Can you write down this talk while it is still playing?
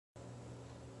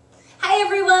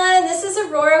everyone, this is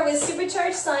Aurora with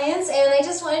Supercharged Science, and I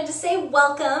just wanted to say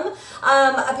welcome.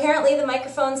 Apparently the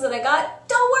microphones that I got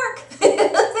don't work.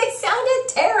 They sounded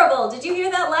terrible. Did you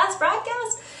hear that last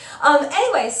broadcast?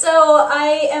 Anyway, so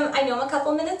I know I'm a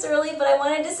couple minutes early, but I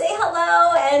wanted to say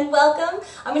hello and welcome.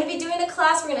 I'm going to be doing a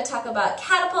class. We're going to talk about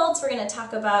catapults. We're going to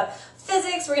talk about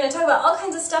physics. We're going to talk about all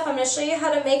kinds of stuff. I'm going to show you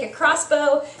how to make a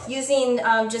crossbow using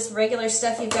just regular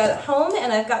stuff you've got at home,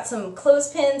 and I've got some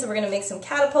clothespins, and we're going to make some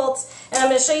catapults, and I'm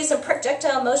going to show you some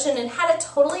projectile motion and how to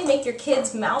totally make your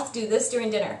kid's mouth do this during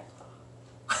dinner.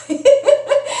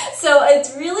 So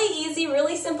it's really easy,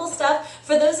 really simple stuff.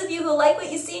 For those of you who like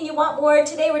what you see and you want more,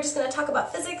 today we're just going to talk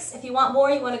about physics. If you want more,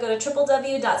 you want to go to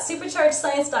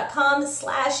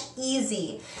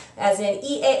www.superchargedscience.com/easy, as in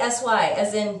E-A-S-Y,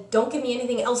 as in don't give me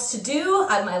anything else to do.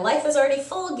 My life is already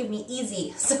full, give me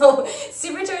easy. So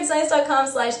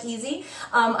superchargedscience.com/easy.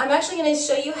 I'm actually going to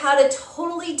show you how to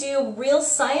totally do real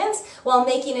science while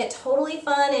making it totally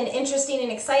fun and interesting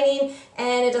and exciting,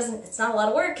 and it's not a lot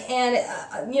of work, and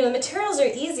the materials are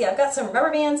easy. I've got some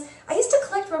rubber bands. I used to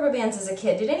collect rubber bands as a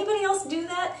kid. Did anybody else do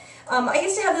that? I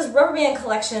used to have this rubber band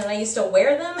collection, and I used to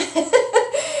wear them.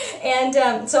 And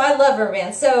so I love rubber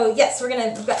bands. So yes, we've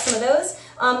got some of those.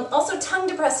 Also tongue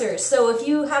depressors. So if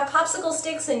you have popsicle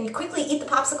sticks and you quickly eat the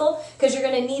popsicle, because you're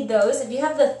going to need those. If you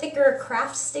have the thicker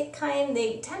craft stick kind,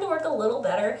 they tend to work a little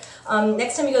better.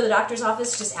 Next time you go to the doctor's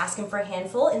office, just ask him for a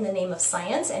handful in the name of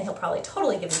science, and he'll probably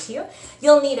totally give them to you.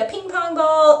 You'll need a ping pong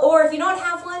ball, or if you don't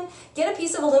have one, get a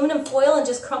piece of aluminum foil and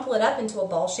just crumple it up into a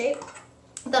ball shape.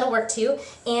 That'll work too,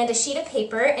 and a sheet of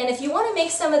paper. And if you want to make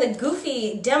some of the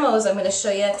goofy demos I'm going to show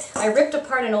you, I ripped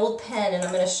apart an old pen, and I'm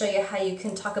going to show you how you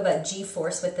can talk about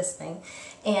G-force with this thing.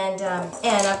 And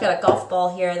I've got a golf ball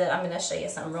here that I'm going to show you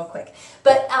some real quick.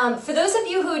 But for those of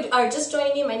you who are just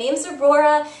joining me, my name's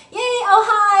Aurora. Yay! Oh,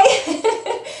 hi!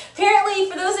 Apparently,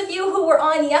 for those of you who were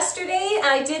on yesterday,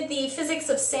 I did the physics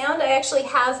of sound. I actually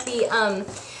have the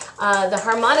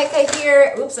harmonica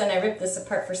here. Oops, and I ripped this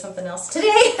apart for something else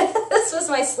today. This was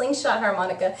my Slingshot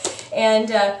harmonica.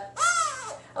 And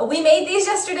we made these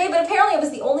yesterday, but apparently it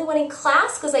was the only one in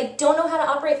class because I don't know how to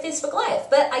operate Facebook Live,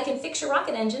 but I can fix your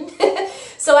rocket engine.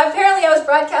 So apparently I was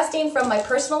broadcasting from my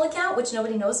personal account, which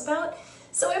nobody knows about.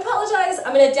 So I apologize.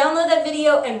 I'm going to download that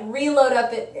video and reload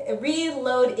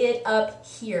it up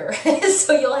here.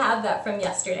 So you'll have that from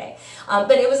yesterday.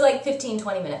 But it was like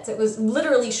 15-20 minutes. It was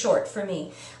literally short for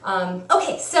me.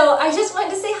 Okay, so I just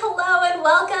wanted to say hello and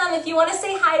welcome. If you want to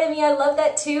say hi to me, I love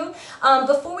that too.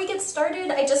 Before we get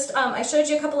started, I showed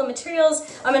you a couple of materials.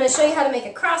 I'm going to show you how to make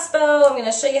a crossbow. I'm going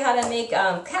to show you how to make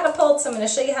catapults. I'm going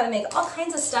to show you how to make all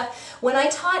kinds of stuff. When I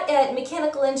taught at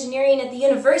mechanical engineering at the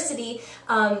university,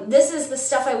 this is the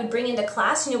stuff I would bring into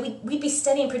class. We'd be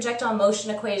studying projectile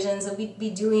motion equations, and we'd be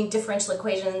doing differential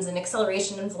equations and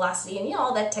acceleration and velocity and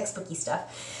all that textbooky stuff.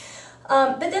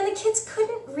 But then the kids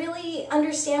couldn't really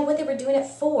understand what they were doing it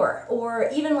for,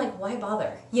 or even like why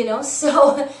bother,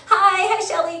 So hi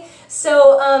Shelly.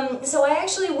 So I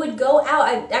actually would go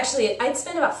out. I'd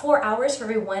spend about 4 hours for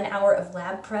every 1 hour of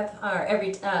lab prep, or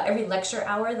every lecture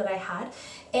hour that I had.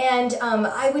 And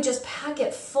I would just pack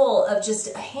it full of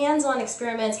just hands-on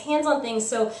experiments, hands-on things.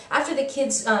 So after the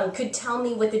kids could tell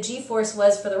me what the G-force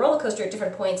was for the roller coaster at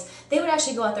different points, they would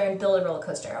actually go out there and build a roller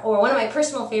coaster. Or one of my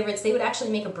personal favorites, they would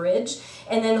actually make a bridge,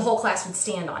 and then the whole class would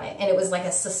stand on it. And it was like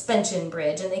a suspension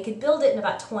bridge, and they could build it in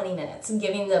about 20 minutes,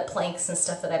 giving the planks and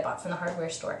stuff that I bought from the hardware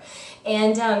store.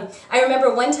 And I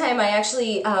remember one time I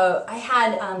actually I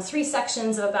had 3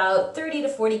 sections of about 30 to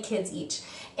 40 kids each.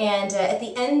 And at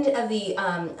the end of the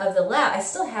lab, I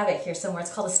still have it here somewhere, it's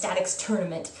called a statics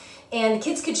tournament. And the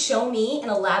kids could show me in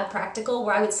a lab practical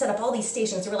where I would set up all these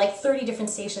stations. There were like 30 different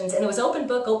stations, and it was open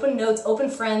book, open notes, open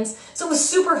friends. So it was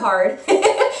super hard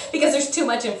because there's too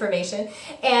much information.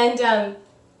 And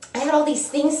I had all these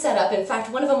things set up. In fact,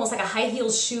 one of them was like a high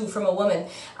heels shoe from a woman,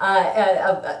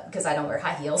 because I don't wear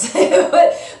high heels,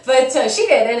 but she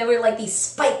did, and they were like these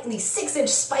 6-inch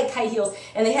spike high heels,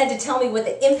 and they had to tell me what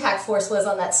the impact force was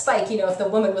on that spike, if the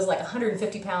woman was like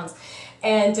 150 pounds.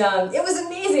 And it was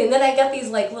amazing. And then I got these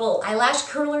like little eyelash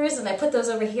curlers, and I put those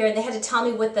over here, and they had to tell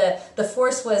me what the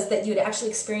force was that you'd actually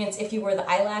experience if you wore the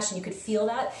eyelash, and you could feel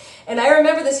that. And I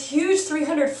remember this huge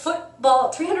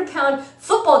 300-pound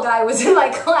football guy was in my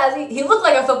class. He looked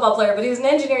like a football player, but he was an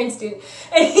engineering student.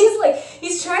 And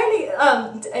he's trying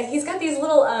to, he's got these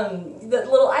little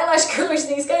eyelash curlers,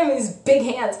 and he's got him in these big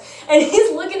hands. And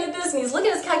he's looking at this, and he's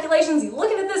looking at his calculations, he's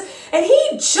looking at this, and he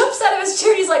jumps out of his chair,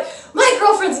 and he's like, my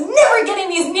girlfriend's never getting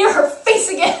these near her face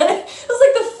again. It was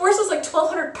like the force was like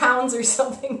 1,200 pounds or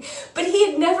something, but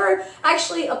he had never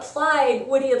actually applied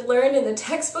what he had learned in the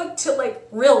textbook to like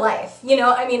real life. You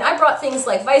know, I mean, I brought things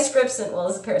like vice grips and, well, it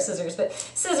was a pair of scissors, but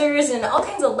scissors and all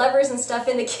kinds of levers and stuff,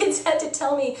 and the kids had to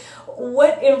tell me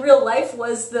what in real life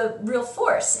was the real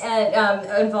force and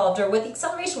involved, or what the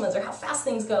acceleration was, or how fast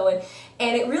things go,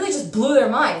 and it really just blew their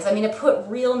minds. I mean, it put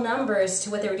real numbers to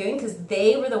what they were doing because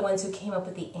they were the ones who came up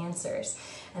with the answers.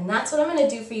 And that's what I'm going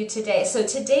to do for you today. So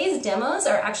today's demos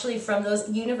are actually from those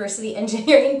university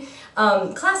engineering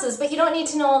classes, but you don't need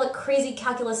to know all the crazy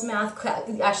calculus math.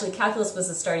 Actually, calculus was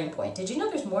the starting point. Did you know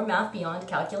there's more math beyond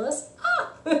calculus? Ah!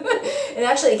 And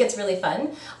actually, it gets really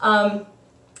fun.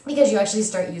 Because you actually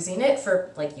start using it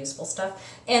for like useful stuff.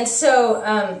 And so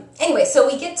anyway, so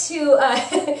we get to,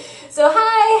 so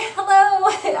hi, hello,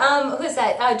 who's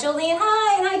that? Jolene,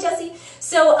 hi, and hi Jessie.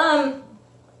 So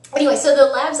anyway, so the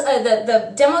labs,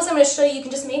 the demos I'm going to show you, you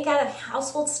can just make out of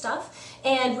household stuff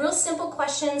and real simple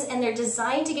questions, and they're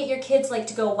designed to get your kids like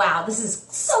to go, wow, this is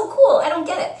so cool, I don't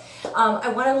get it. I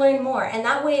want to learn more, and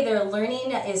that way their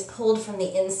learning is pulled from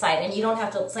the inside, and you don't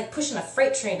have to, it's like pushing a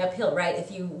freight train uphill, right? If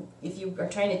you are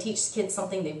trying to teach kids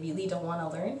something they really don't want to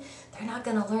learn, they're not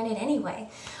going to learn it anyway.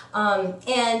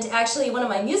 And actually one of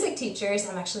my music teachers,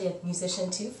 I'm actually a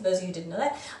musician too, for those of you who didn't know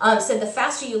that, said the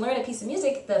faster you learn a piece of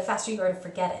music, the faster you are to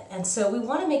forget it. And so we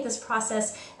want to make this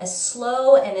process as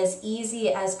slow and as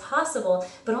easy as possible,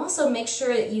 but also make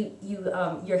sure that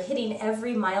you're hitting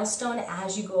every milestone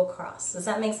as you go across. Does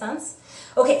that make sense?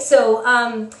 Okay, so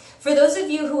for those of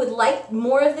you who would like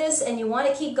more of this and you want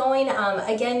to keep going,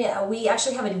 again, we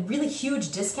actually have a really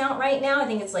huge discount right now. I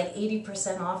think it's like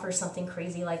 80% off or something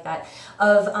crazy like that.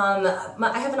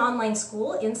 I have an online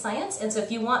school in science, and so if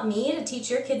you want me to teach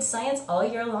your kids science all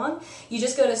year long, you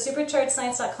just go to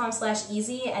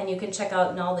superchargedscience.com/easy and you can check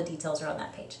out, and all the details are on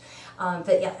that page.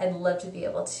 But yeah, I'd love to be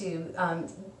able to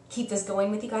keep this going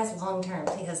with you guys long term,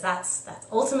 because that's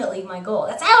ultimately my goal.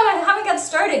 That's how I got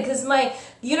started, because my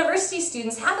university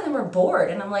students, half of them were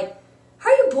bored, and I'm like, how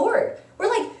are you bored?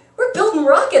 We're building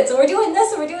rockets and we're doing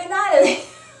this and we're doing that, and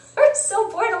they're so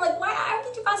bored. I'm like, why? How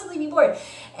could you possibly be bored?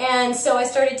 And so I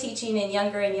started teaching in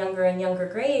younger and younger and younger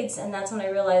grades, and that's when I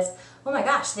realized, oh my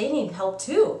gosh, they need help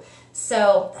too.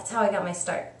 So that's how I got my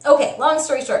start. Okay, long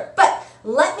story short, but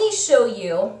let me show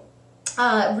you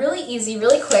really easy,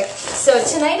 really quick. So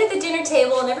tonight at the dinner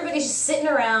table, and everybody's just sitting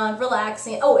around,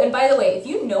 relaxing. Oh, and by the way, if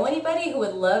you know anybody who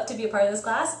would love to be a part of this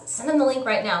class, send them the link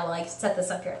right now while I set this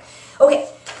up here. Okay,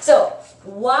 so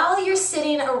while you're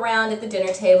sitting around at the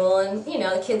dinner table, and you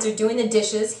know the kids are doing the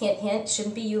dishes, hint, hint,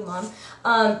 shouldn't be you, Mom.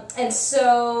 And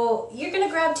so you're gonna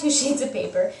grab 2 sheets of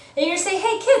paper, and you're gonna say,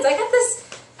 hey kids, I got this.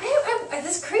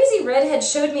 This crazy redhead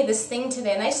showed me this thing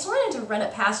today, and I just wanted to run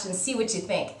it past you and see what you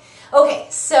think. Okay,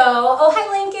 so, oh, hi,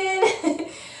 Lincoln.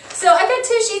 So I've got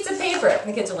 2 sheets of paper. And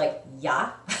the kids are like,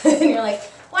 yeah. And you're like,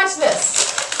 watch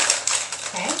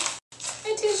this. Okay, I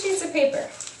have 2 sheets of paper.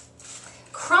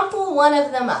 Crumple one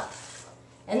of them up,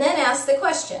 and then ask the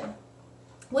question,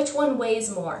 which one weighs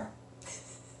more?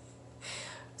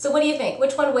 So what do you think?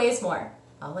 Which one weighs more?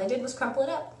 All I did was crumple it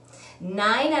up.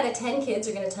 9 out of 10 kids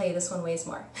are going to tell you this one weighs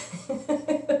more.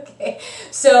 Okay,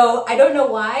 so I don't know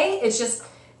why. It's just,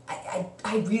 I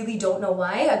really don't know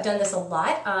why. I've done this a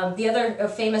lot. The other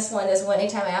famous one is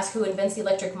anytime I ask who invents the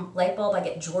electric light bulb, I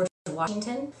get George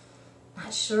Washington.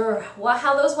 Not sure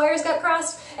how those wires got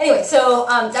crossed. Anyway, so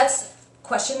that's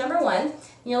question number 1. And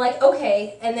you're like,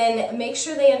 okay, and then make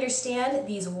sure they understand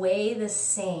these weigh the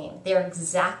same. They're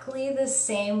exactly the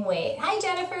same weight. Hi,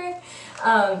 Jennifer.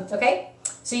 Okay.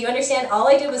 So you understand, all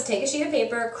I did was take a sheet of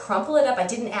paper, crumple it up. I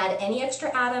didn't add any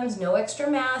extra atoms, no extra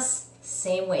mass,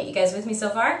 same weight. You guys with me so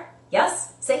far?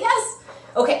 Yes? Say yes.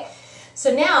 Okay,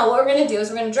 so now what we're going to do is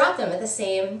we're going to drop them at the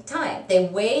same time. They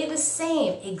weigh the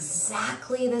same,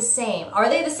 exactly the same. Are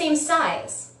they the same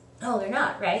size? No, they're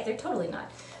not, right? They're totally not.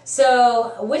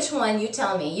 So which one, you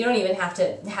tell me, you don't even have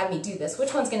to have me do this,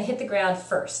 which one's going to hit the ground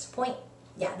first? Point.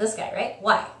 Yeah, this guy, right?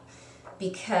 Why?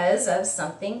 Because of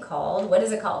something called, what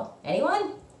is it called?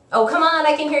 Anyone? Oh, come on,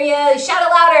 I can hear you. Shout it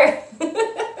louder.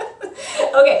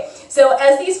 Okay, so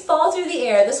as these fall through the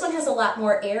air, this one has a lot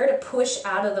more air to push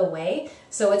out of the way.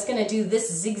 So it's going to do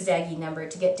this zigzaggy number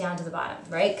to get down to the bottom,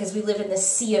 right? Because we live in this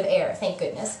sea of air, thank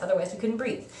goodness. Otherwise we couldn't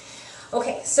breathe.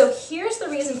 Okay, so here's the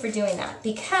reason for doing that.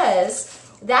 Because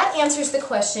that answers the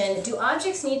question, do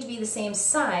objects need to be the same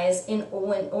size in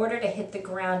order to hit the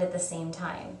ground at the same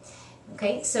time?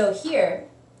 Okay, so here,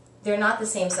 they're not the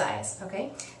same size,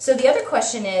 okay? So the other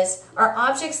question is, are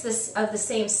objects of the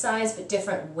same size but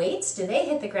different weights? Do they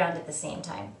hit the ground at the same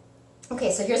time?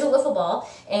 Okay, so here's a wiffle ball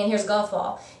and here's a golf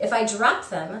ball. If I drop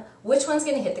them, which one's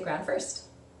going to hit the ground first?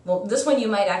 Well, this one you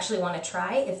might actually want to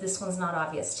try if this one's not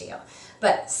obvious to you.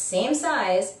 But same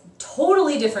size,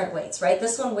 totally different weights, right?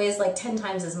 This one weighs like 10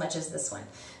 times as much as this one,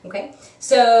 okay?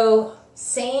 So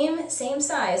same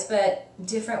size, but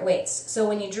different weights. So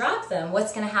when you drop them,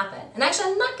 what's going to happen? And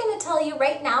actually, I'm not going to tell you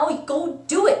right now. Go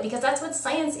do it, because that's what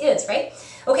science is, right?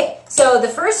 Okay, so the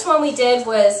first one we did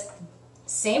was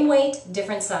same weight,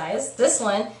 different size. This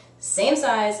one, same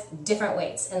size, different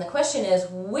weights. And the question is,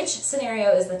 which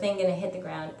scenario is the thing going to hit the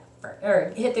ground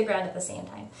at the same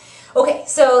time? Okay,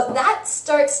 so that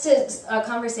starts a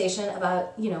conversation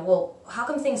about, well, how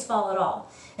come things fall at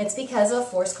all? It's because of a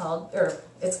force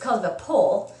it's called a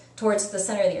pull towards the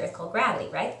center of the earth called gravity,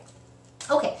 right?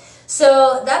 Okay,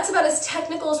 so that's about as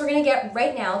technical as we're going to get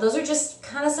right now. Those are just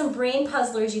kind of some brain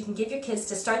puzzlers you can give your kids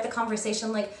to start the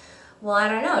conversation, like, well, I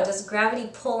don't know, does gravity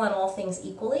pull on all things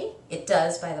equally? It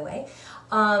does, by the way.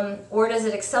 Or does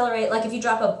it accelerate? Like if you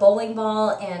drop a bowling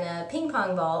ball and a ping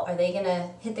pong ball, are they going to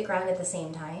hit the ground at the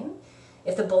same time?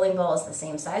 If the bowling ball is the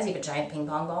same size, you have a giant ping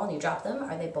pong ball and you drop them,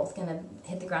 are they both going to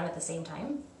hit the ground at the same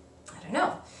time? I don't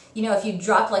know. If you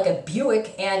drop like a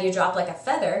Buick and you drop like a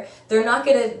feather, they're not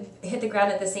going to hit the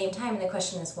ground at the same time, and the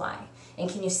question is why? And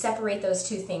can you separate those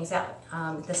two things out,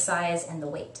 the size and the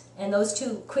weight? And those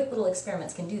two quick little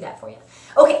experiments can do that for you.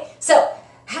 Okay, so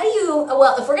how do you,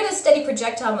 well, if we're going to study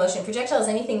projectile motion, projectile is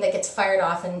anything that gets fired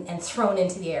off and thrown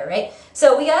into the air, right?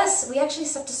 So we actually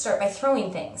have to start by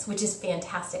throwing things, which is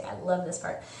fantastic. I love this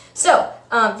part. So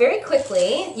very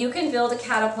quickly, you can build a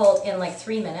catapult in like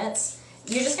 3 minutes.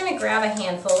 You're just going to grab a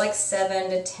handful, like 7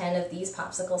 to 10 of these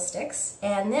popsicle sticks,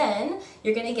 and then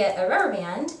you're going to get a rubber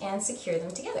band and secure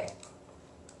them together.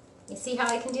 You see how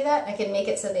I can do that? I can make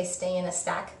it so they stay in a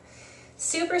stack.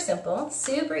 Super simple,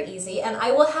 super easy, and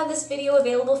I will have this video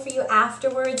available for you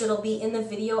afterwards. It'll be in the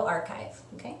video archive,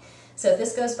 okay? So if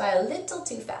this goes by a little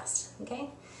too fast,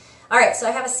 okay? All right, so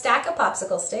I have a stack of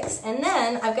popsicle sticks, and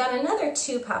then I've got another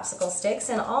 2 popsicle sticks,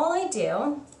 and all I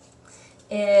do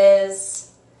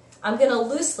is I'm going to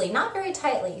loosely, not very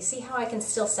tightly, you see how I can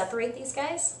still separate these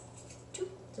guys?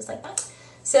 Just like that.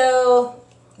 So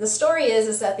the story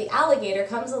is that the alligator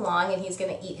comes along and he's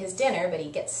going to eat his dinner, but he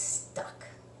gets stuck.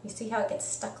 You see how it gets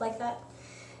stuck like that?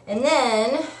 And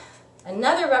then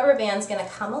another rubber band's going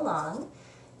to come along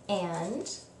and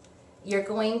you're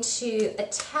going to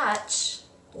attach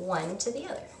one to the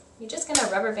other. You're just going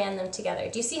to rubber band them together.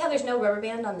 Do you see how there's no rubber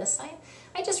band on this side?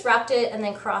 I just wrapped it and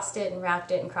then crossed it and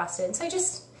wrapped it and crossed it. And so it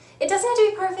doesn't have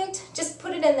to be perfect. Just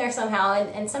put it in there somehow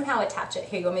and somehow attach it.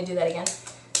 Here, you want me to do that again?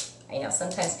 I know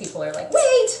sometimes people are like,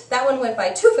 wait, that one went by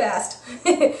too fast.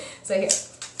 So here.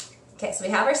 Okay, so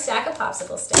we have our stack of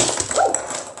popsicle sticks. Woo!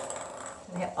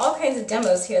 And I have all kinds of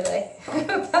demos here that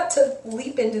I'm about to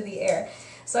leap into the air.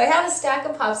 So I have a stack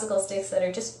of popsicle sticks that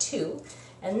are just 2.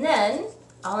 And then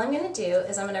all I'm going to do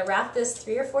is I'm going to wrap this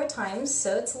 3 or 4 times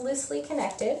so it's loosely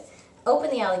connected.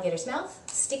 Open the alligator's mouth,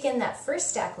 stick in that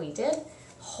first stack we did,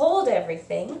 hold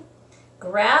everything,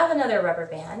 grab another rubber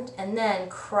band, and then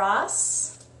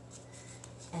cross,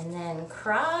 and then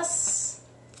cross,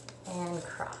 and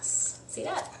cross. See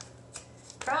that?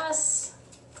 Cross,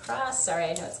 cross. Sorry,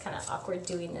 I know it's kind of awkward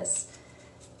doing this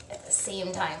at the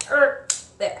same time.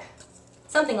 There.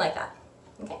 Something like that.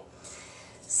 Okay?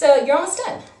 So you're almost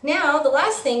done. Now, the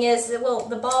last thing is, well,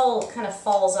 the ball kind of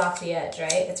falls off the edge,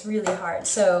 right? It's really hard.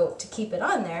 So to keep it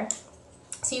on there,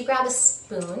 so you grab a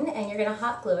spoon and you're going to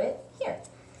hot glue it here.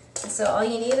 So all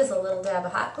you need is a little dab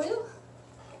of hot glue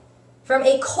from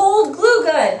a cold glue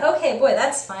gun. Okay, boy,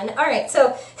 that's fun. All right,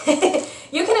 so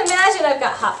you can imagine I've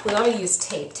got hot glue. I'm going to use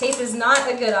tape. Tape is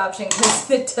not a good option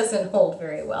because it doesn't hold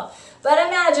very well. But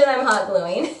imagine I'm hot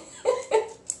gluing.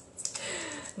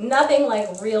 Nothing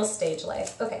like real stage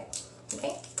life. Okay,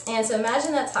 and so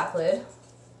imagine that's hot glued.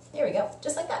 There we go,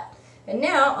 just like that. And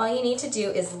now all you need to do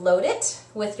is load it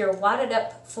with your wadded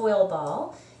up foil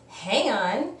ball. Hang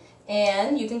on,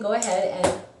 and you can go ahead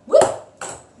and whoop!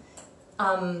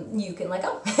 You can let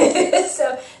go.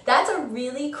 So that's a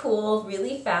really cool,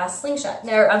 really fast slingshot.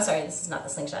 No, I'm sorry, this is not the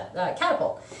slingshot,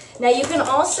 catapult. Now you can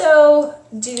also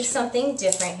do something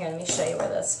different here. Let me show you where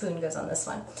the spoon goes on this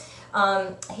one.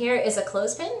 Here is a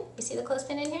clothespin. You see the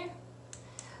clothespin in here?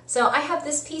 So I have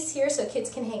this piece here so kids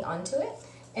can hang on to it.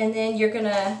 And then you're going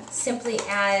to simply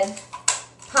add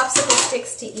popsicle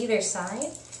sticks to either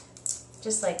side,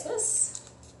 just like this.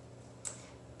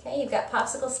 Okay, you've got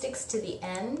popsicle sticks to the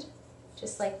end,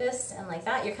 just like this and like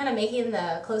that. You're kind of making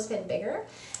the clothespin bigger.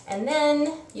 And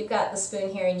then you've got the spoon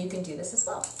here and you can do this as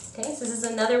well. Okay, so this is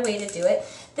another way to do it.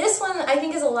 This one I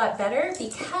think is a lot better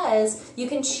because you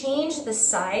can change the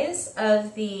size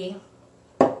of the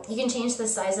you can change the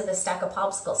size of the stack of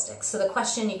popsicle sticks. So the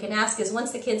question you can ask is,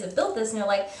 once the kids have built this and they're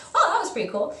like, oh, that was pretty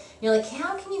cool, you're like,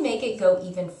 how can you make it go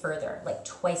even further, like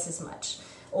twice as much?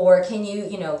 Or can you,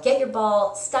 get your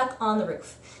ball stuck on the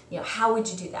roof? How would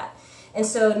you do that? And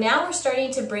so now we're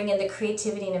starting to bring in the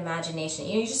creativity and imagination.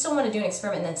 You just don't want to do an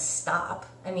experiment and then stop.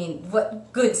 I mean,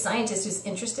 what good scientist who's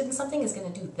interested in something is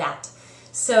going to do that?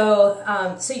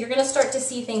 So, so you're going to start to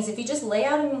see things. If you just lay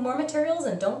out more materials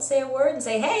and don't say a word and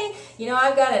say, hey,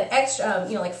 I've got an extra,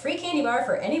 like free candy bar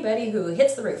for anybody who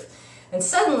hits the roof. And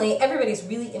suddenly everybody's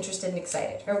really interested and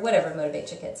excited, or whatever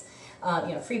motivates your kids.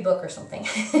 Free book or something.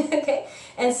 Okay?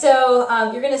 And so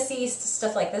you're going to see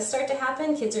stuff like this start to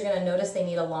happen. Kids are going to notice they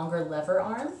need a longer lever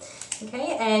arm.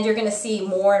 Okay? And you're going to see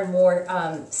more and more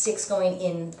sticks going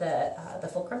in the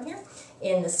fulcrum here,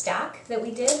 in the stack that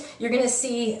we did. You're going to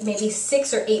see maybe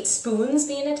 6 or 8 spoons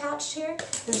being attached here.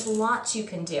 There's lots you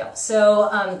can do.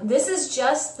 So this is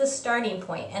just the starting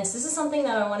point. And so this is something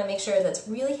that I want to make sure that's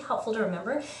really helpful to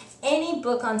remember. Any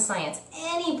book on science,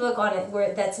 any book on it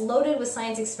that's loaded with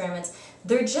science experiments,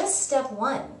 they're just step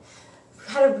 1.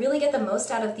 How to really get the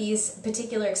most out of these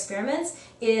particular experiments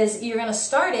is you're going to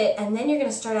start it, and then you're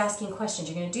going to start asking questions.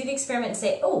 You're going to do the experiment and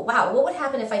say, oh wow, what would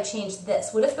happen if I changed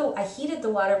this? What if I heated the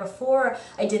water before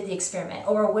I did the experiment?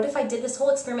 Or what if I did this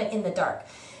whole experiment in the dark?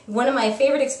 One of my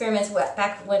favorite experiments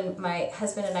back when my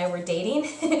husband and I were dating,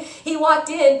 he walked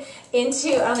into, I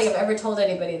don't think I've ever told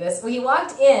anybody this, he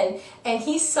walked in and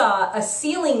he saw a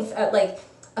ceiling, like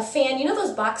a fan,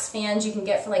 those box fans you can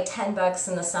get for like $10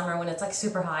 in the summer when it's like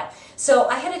super hot. So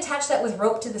I had attached that with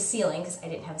rope to the ceiling because I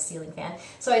didn't have a ceiling fan.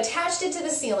 So I attached it to the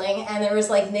ceiling, and there was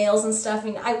like nails and stuff. I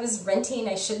mean, I was renting,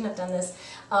 I shouldn't have done this.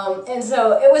 And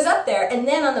so it was up there, and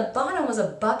then on the bottom was a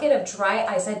bucket of dry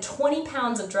ice. I had 20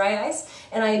 pounds of dry ice,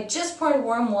 and I had just poured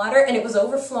warm water, and it was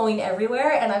overflowing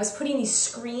everywhere, and I was putting these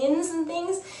screens and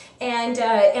things, and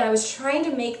I was trying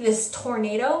to make this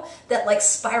tornado that like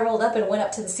spiraled up and went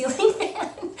up to the ceiling fan.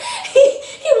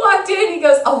 He walked in and he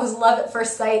goes, oh, it was love at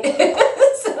first sight.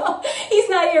 So he's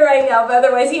not here right now, but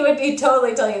otherwise he would be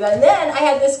totally telling you that. And then I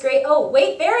had this great, oh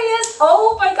wait, there he is.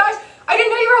 Oh my gosh, I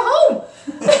didn't know you were home.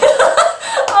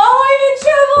 Oh, I'm in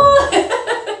trouble.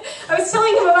 I was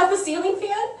telling him about the ceiling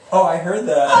fan. Oh, I heard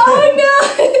that. Oh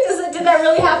no, did that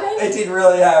really happen? It did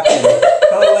really happen.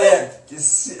 Totally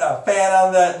a fan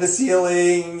on the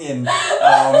ceiling, and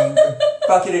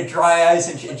bucket of dry ice,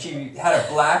 and she had a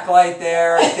black light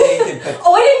there, I think. And put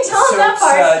oh, I didn't tell him that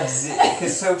part.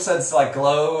 Because soap suds like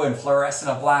glow and fluorescent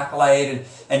a black light,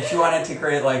 and she wanted to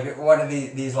create like one of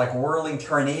these like whirling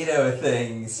tornado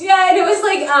things. Yeah, and it was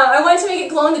like, I wanted to make it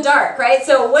glow in the dark, right?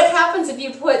 So what happens if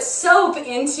you put soap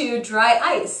into dry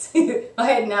ice? I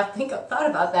had not thought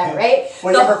about that, right?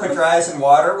 Well, you ever put dry ice in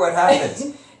water? What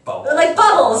happens? Bubbles. Like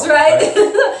bubbles, right?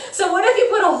 So what if you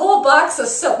put a whole box of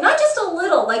soap? Not just a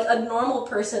little, like a normal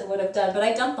person would have done, but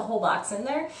I dumped the whole box in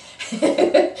there.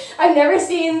 I've never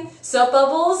seen soap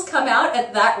bubbles come out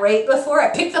at that rate before.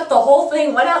 I picked up the whole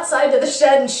thing, went outside to the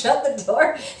shed and shut the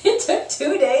door. It took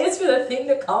 2 days for the thing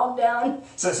to calm down.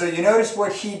 So you notice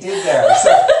what she did there.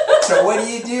 So what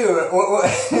do? You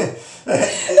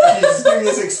just do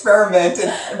this experiment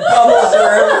and bubbles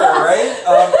are everywhere, right?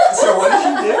 So what does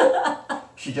she do?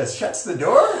 She just shuts the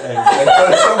door and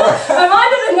goes somewhere. I'm on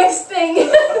to the next thing.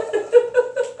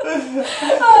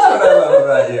 That's what I love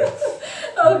about you.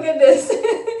 Oh goodness.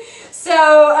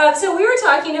 So we were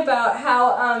talking about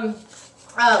how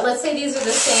let's say these are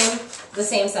the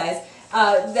same size.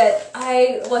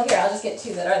 Well here I'll just get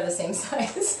 2 that are the same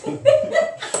size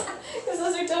because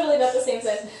those are totally not the same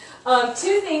size.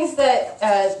 2 things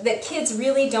that kids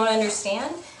really don't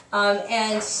understand,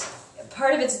 and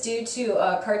part of it's due to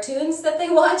cartoons that they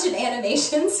watch and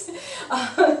animations. I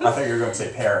thought you were going to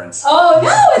say parents. Oh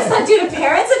no, it's not due to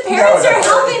parents. The parents are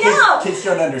helping out. Kids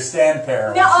don't understand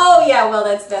parents. No, oh yeah, well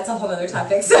that's a whole other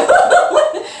topic. So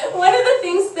one of the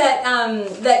things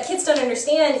that kids don't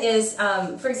understand is,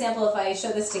 for example, if I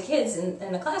show this to kids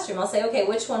in the classroom, I'll say, okay,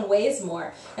 which one weighs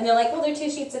more? And they're like, well, they're 2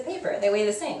 sheets of paper. They weigh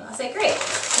the same. I'll say, great.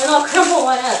 Then I'll crumple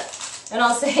one up, and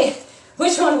I'll say,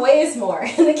 which one weighs more?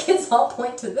 And the kids all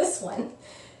point to this one.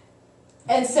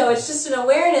 And so it's just an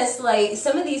awareness, like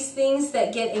some of these things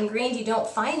that get ingrained, you don't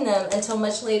find them until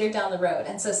much later down the road.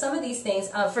 And so some of these things,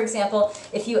 for example,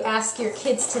 if you ask your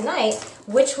kids tonight,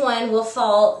 which one will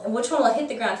hit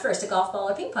the ground first, a golf ball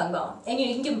or ping pong ball? And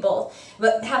you can give them both,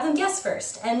 but have them guess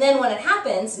first. And then when it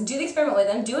happens, do the experiment with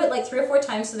them, do it like 3 or 4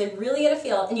 times so they really get a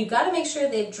feel. And you got to make sure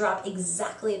they drop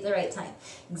exactly at the right time,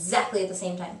 exactly at the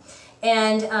same time.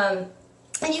 And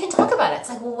you can talk about it. It's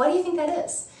like, well, what do you think that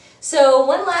is? So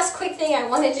one last quick thing I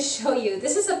wanted to show you.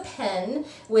 This is a pen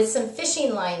with some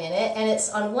fishing line in it, and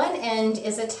it's on one end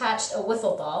is attached a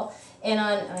wiffle ball, and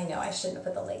I know I shouldn't have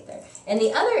put the light there. And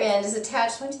the other end is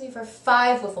attached 1, 2, 3, 4,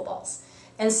 5 wiffle balls.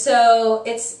 And so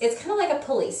it's kind of like a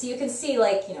pulley. So you can see,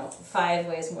 like, 5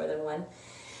 weighs more than 1.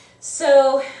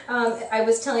 So I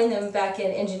was telling them back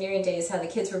in engineering days how the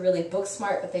kids were really book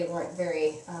smart, but they weren't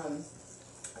very,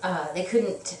 they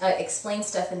couldn't explain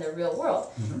stuff in the real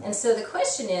world. Mm-hmm. And so the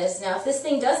question is, now if this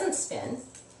thing doesn't spin,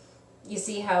 you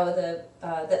see how the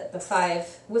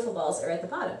 5 wiffle balls are at the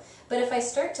bottom. But if I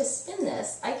start to spin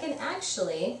this, I can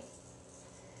actually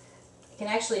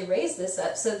raise this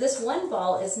up. So this one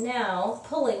ball is now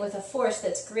pulling with a force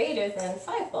that's greater than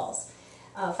 5 balls.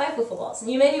 5 wiffle balls. And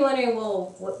you may be wondering,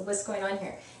 well, what's going on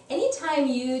here? Anytime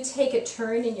you take a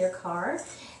turn in your car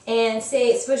and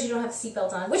suppose you don't have a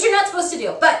seatbelt on, which you're not supposed to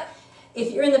do, but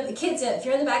if you're in the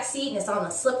back seat and it's on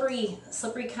a slippery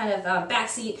kind of back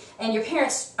seat, and your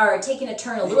parents are taking a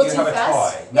turn a little too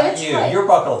fast. You have a toy, not you. You're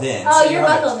buckled in. Oh, so you're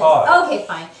buckled in. Okay,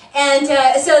 fine. And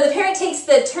so the parent takes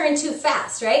the turn too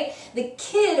fast, right? The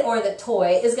kid or the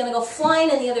toy is going to go flying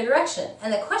in the other direction.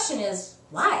 And the question is,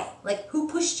 why? Like, who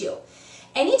pushed you?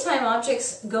 Anytime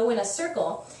objects go in a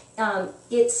circle, there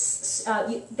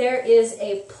is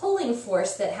a pulling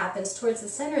force that happens towards the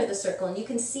center of the circle, and you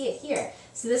can see it here.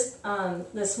 So this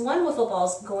one wiffle ball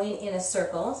is going in a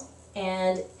circle,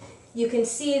 and you can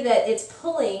see that it's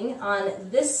pulling on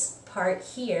this part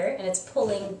here, and it's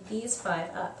pulling these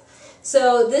 5 up.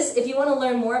 So if you want to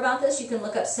learn more about this, you can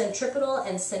look up centripetal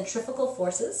and centrifugal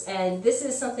forces, and this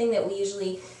is something that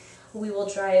we will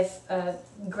drive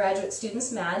graduate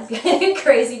students mad,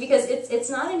 crazy, because it's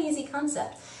not an easy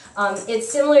concept. It's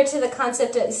similar to the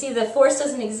concept of, see, the force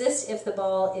doesn't exist if the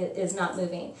ball is not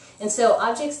moving. And so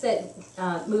objects that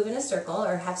move in a circle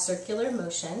or have circular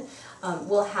motion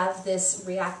will have this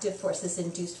reactive force, this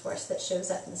induced force that shows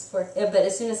up in this force. But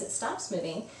as soon as it stops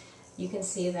moving, you can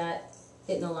see that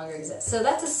it no longer exists. So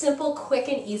that's a simple, quick,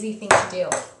 and easy thing to do.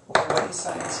 What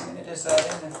e-science unit is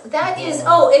that in? That is,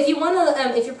 if you want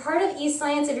to, if you're part of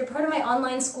e-science, if you're part of my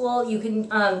online school, you can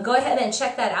go ahead and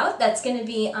check that out. That's going to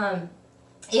be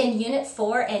in Unit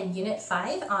 4 and Unit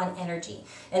 5 on energy.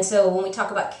 And so when we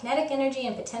talk about kinetic energy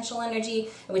and potential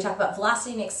energy, and we talk about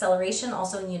velocity and acceleration,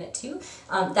 also in Unit 2,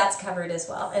 that's covered as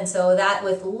well. And so that,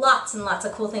 with lots and lots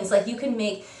of cool things, like you can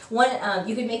make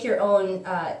your own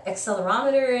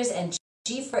accelerometers and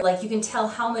like you can tell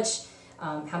how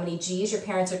many G's your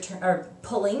parents are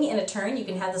pulling in a turn. You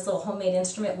can have this little homemade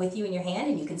instrument with you in your hand,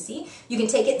 and you can see. You can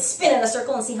take it and spin in a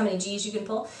circle and see how many G's you can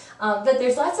pull. But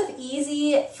there's lots of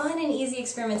fun and easy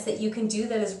experiments that you can do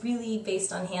that is really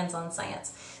based on hands-on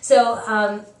science. So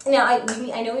now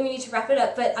I know we need to wrap it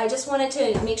up, but I just wanted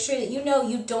to make sure that you know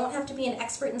you don't have to be an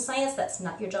expert in science. That's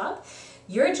not your job.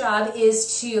 Your job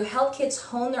is to help kids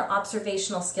hone their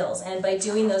observational skills, and by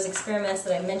doing those experiments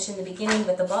that I mentioned in the beginning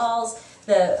with the balls,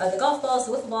 the golf balls,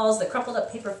 the wiffle balls, the crumpled up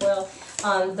paper foil,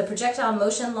 the projectile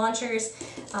motion launchers,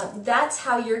 that's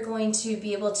how you're going to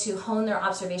be able to hone their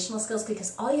observational skills,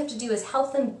 because all you have to do is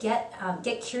help them get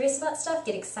curious about stuff,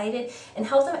 get excited, and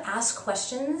help them ask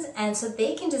questions, and so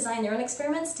they can design their own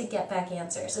experiments to get back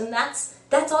answers. And that's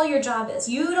all your job is.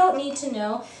 You don't need to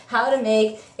know how to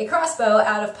make a crossbow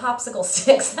out of popsicle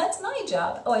sticks. That's my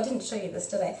job. Oh, I didn't show you this,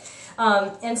 did I?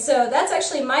 And so that's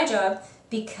actually my job,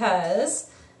 because,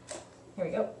 here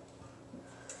we go.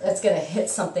 That's going to hit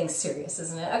something serious,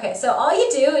 isn't it? Okay, so all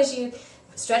you do is you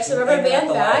stretch the rubber band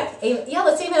back. Yeah,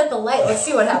 let's aim it at the light. Let's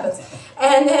see what happens.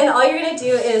 And then all you're going to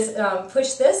do is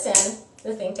push this, and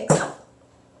the thing takes off.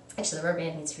 Actually, the rubber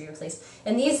band needs to be replaced.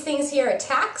 And these things here are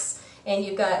tacks. And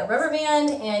you've got a rubber band,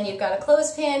 and you've got a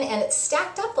clothespin, and it's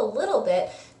stacked up a little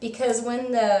bit, because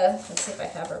when let's see if I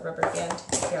have a rubber band.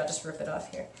 Here, I'll just rip it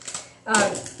off here.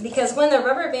 Because when the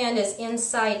rubber band is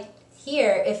inside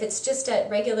here, if it's just at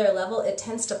regular level, it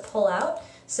tends to pull out.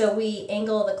 So we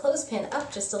angle the clothespin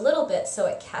up just a little bit so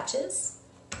it catches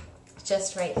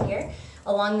just right here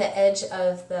along the edge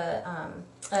of the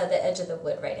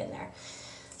wood right in there.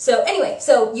 So anyway,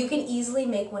 so you can easily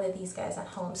make one of these guys at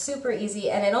home, super easy,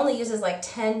 and it only uses like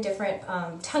 10 different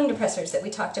tongue depressors that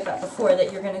we talked about before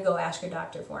that you're going to go ask your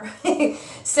doctor for.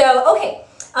 So, okay,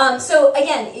 so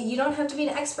again, you don't have to be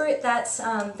an expert. That's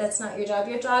not your job.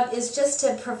 Your job is just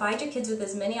to provide your kids with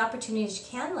as many opportunities as you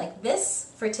can, like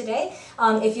this for today.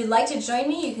 If you'd like to join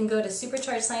me, you can go to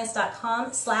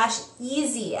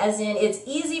superchargedscience.com/easy, as in it's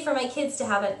easy for my kids to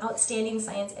have an outstanding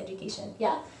science education.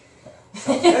 Yeah?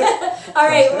 All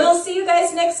right, we'll see you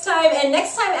guys next time. And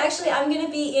next time, actually, I'm going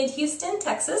to be in Houston,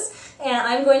 Texas, and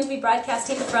I'm going to be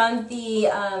broadcasting from the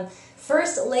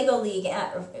first Lego League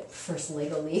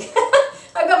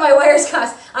I've got my wires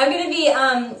crossed. I'm gonna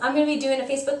be doing a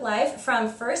Facebook Live from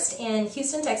First in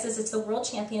Houston, Texas. It's the World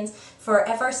Champions for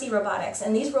FRC robotics,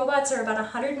 and these robots are about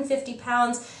 150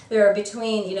 pounds. They're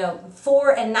between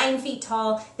 4 and 9 feet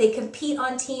tall. They compete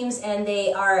on teams, and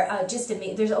they are just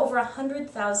amazing. There's over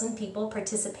 100,000 people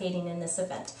participating in this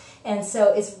event, and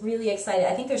so it's really exciting.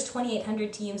 I think there's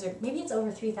 2,800 teams, or maybe it's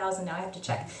over 3,000 now. I have to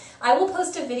check. I will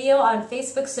post a video on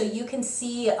Facebook so you can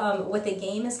see what the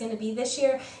game is going to be this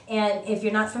year, and if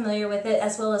you're not familiar with it,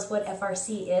 as well as what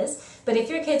FRC is. But if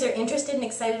your kids are interested and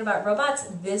excited about robots,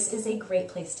 this is a great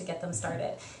place to get them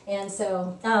started. And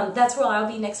so that's where I'll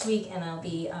be next week, and I'll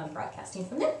be broadcasting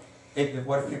from there.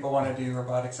 What if people want to do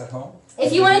robotics at home?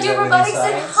 If you want to do robotics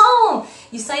at home,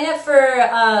 you sign up for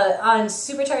on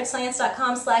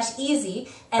superchargedscience.com/easy,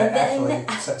 and then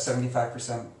actually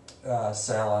 75%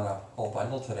 sale on a whole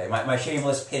bundle today. My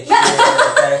shameless pitch here.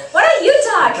 Okay? Why don't you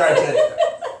talk?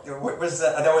 What was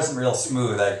that? That wasn't real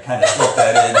smooth. I kind of slipped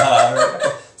that in.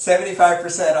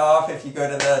 75% off if you go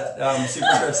to that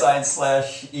Supercharged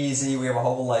Science/easy. We have a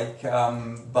whole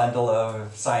bundle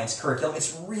of science curriculum.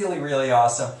 It's really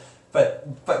awesome. But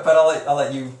I'll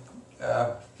let you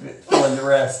fill in the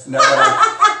rest. No,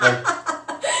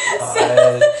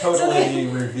 I totally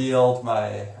revealed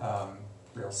my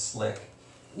real slick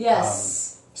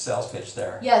sales pitch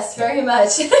there. Yes, very much.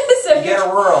 So you get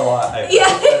Aurora a lot. Yeah,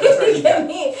 you get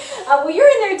me. Well, you're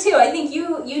in there too. I think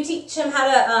you teach them how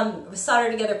to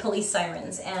solder together police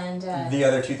sirens, and the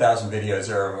other 2,000 videos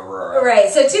are of Aurora.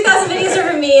 Right. So 2,000 videos are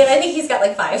from me, and I think he's got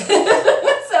like 5.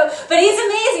 But he's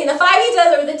amazing. The 5 he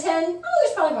does, or the 10. Oh,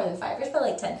 there's probably more than 5. There's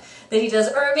probably like 10 that he does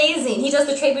are amazing. He does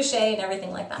the trebuchet and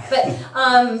everything like that. But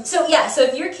so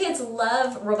if your kids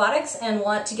love robotics and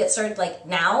want to get started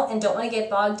now and don't want to get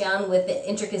bogged down with the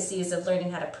intricacies of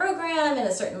learning how to program in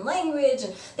a certain language,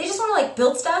 and they just want to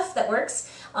build stuff that works,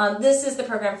 this is the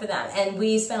program for them. And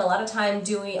we spend a lot of time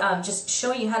doing just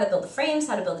showing you how to build the frames,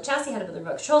 how to build the chassis, how to build the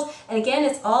remote controls. And again,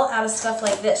 it's all out of stuff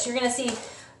like this. You're going to see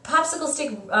popsicle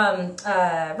stick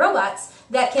robots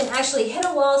that can actually hit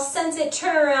a wall, sense it,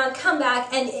 turn around, come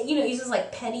back, and it uses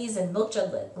petties and milk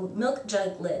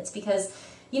jug lids, because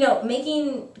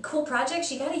making cool projects,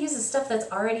 you got to use the stuff that's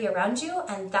already around you,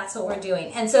 and that's what we're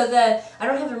doing. And so I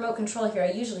don't have the remote control here.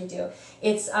 I usually do.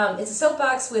 It's a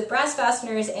soapbox with brass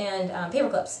fasteners and paper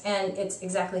clips, and it's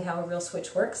exactly how a real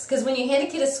switch works. Because when you hand a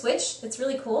kid a switch, it's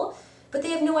really cool, but they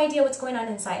have no idea what's going on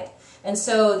inside. And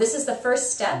so this is the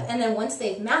first step, and then once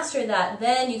they've mastered that,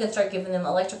 then you can start giving them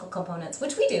electrical components,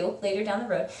 which we do later down the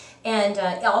road, and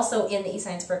also in the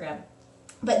eScience program.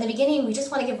 But in the beginning, we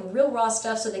just want to give them real raw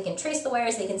stuff so they can trace the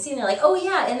wires, they can see, and they're like, oh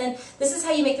yeah, and then this is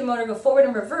how you make the motor go forward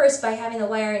and reverse by having the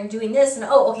wire and doing this, and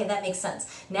oh, okay, that makes sense.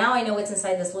 Now I know what's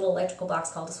inside this little electrical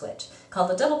box called a switch, called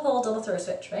the double pole, double throw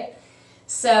switch, right?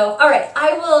 So, all right,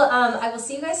 I will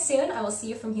see you guys soon. I will see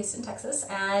you from Houston, Texas.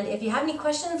 And if you have any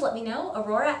questions, let me know.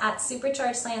 Aurora at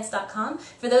superchargedscience.com.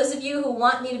 For those of you who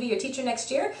want me to be your teacher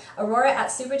next year, Aurora at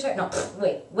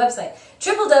website,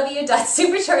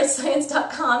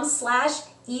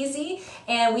 www.superchargedscience.com/easy,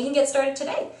 and we can get started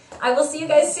today. I will see you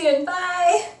guys soon.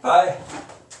 Bye. Bye.